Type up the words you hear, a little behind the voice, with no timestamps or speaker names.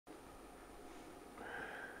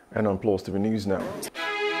And on Plus TV News now.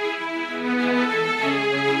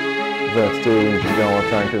 That day in Jigawa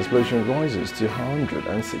tank explosion rises to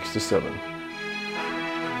 167.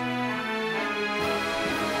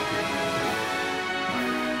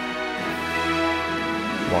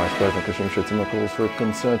 Vice President Shettima calls for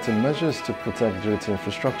concerted measures to protect digital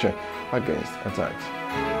infrastructure against attacks.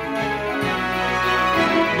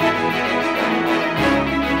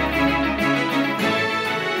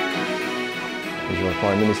 Israel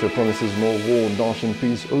Prime Minister promises more war, dashing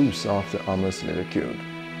peace oaths after Hamas leader killed.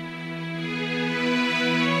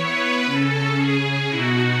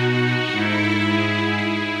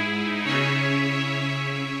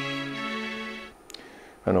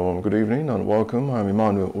 And a warm good evening and welcome. I'm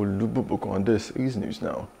Emmanuel Olububuko and this is News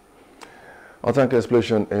Now. A tank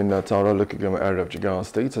explosion in Tara Lokigama area of Jigawa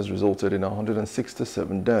State has resulted in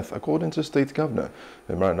 167 deaths, according to State Governor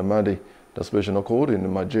Imran Ahmadi. The explosion occurred in the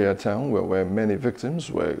Majaya town where many victims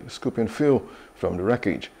were scooping fuel from the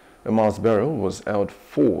wreckage. A mass burial was held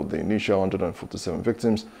for the initial 147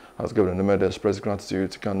 victims, as Governor Ahmadi expressed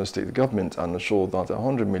gratitude to Kano State Government and assured that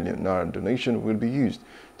 100 million naira donation will be used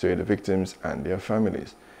to aid the victims and their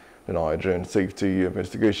families. The Nigerian Safety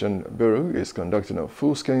Investigation Bureau is conducting a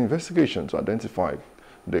full-scale investigation to identify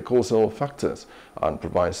the causal factors and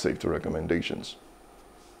provide safety recommendations.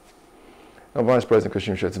 Now, Vice President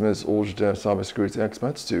Shettima has urged cybersecurity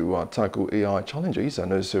experts to tackle AI challenges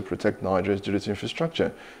and also protect Nigeria's digital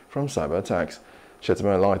infrastructure from cyber attacks.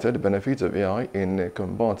 Shettima highlighted the benefit of AI in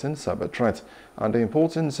combating cyber threats and the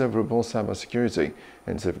importance of robust cybersecurity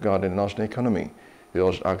in safeguarding the national economy. He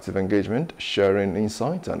urged active engagement, sharing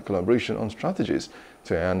insight and collaboration on strategies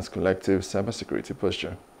to enhance collective cybersecurity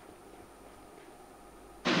posture.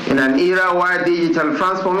 In an era where digital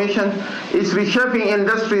transformation is reshaping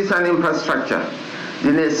industries and infrastructure,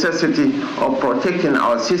 the necessity of protecting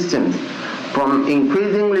our systems from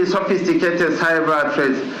increasingly sophisticated cyber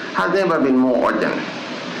threats has never been more urgent.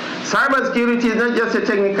 Cybersecurity is not just a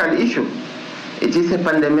technical issue, it is a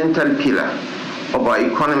fundamental pillar of our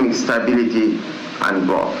economic stability and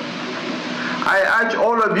growth. I urge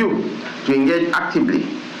all of you to engage actively,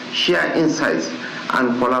 share insights,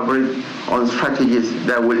 and collaborate on strategies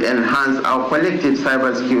that will enhance our collective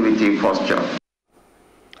cybersecurity posture.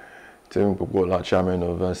 Tim Gugwola, chairman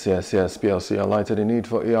of CSCS PLC, highlighted the need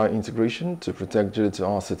for AI integration to protect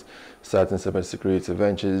digital assets. Certain cybersecurity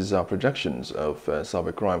ventures are projections of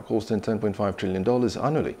cybercrime costing $10.5 trillion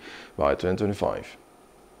annually by 2025.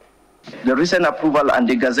 The recent approval and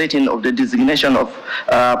the gazetting of the designation of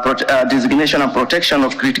designation and protection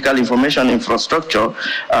of critical information infrastructure,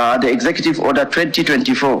 the Executive Order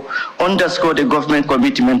 2024, underscore the government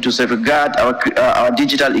commitment to safeguard our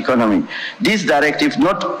digital economy. This directive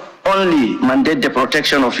not only mandate the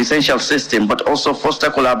protection of essential systems, but also foster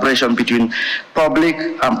collaboration between public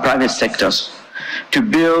and private sectors to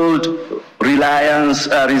build resilience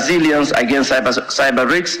against cyber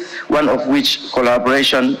risks, one of which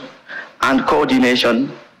collaboration and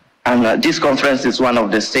coordination, and this conference is one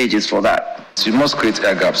of the stages for that. We must create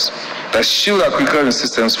air gaps that shield our critical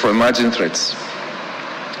systems from emerging threats.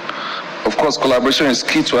 Of course, collaboration is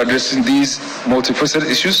key to addressing these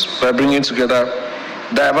multifaceted issues by bringing together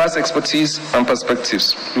diverse expertise and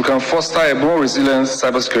perspectives. We can foster a more resilient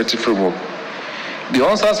cybersecurity framework. The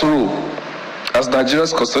ONSA's role as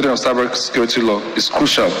Nigeria's custodian of cybersecurity law is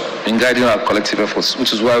crucial in guiding our collective efforts,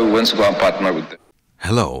 which is why we went to go and partner with them.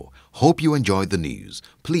 Hello, hope you enjoyed the news.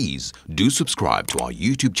 Please do subscribe to our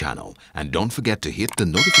YouTube channel and don't forget to hit the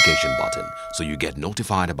notification button so you get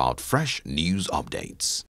notified about fresh news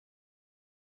updates.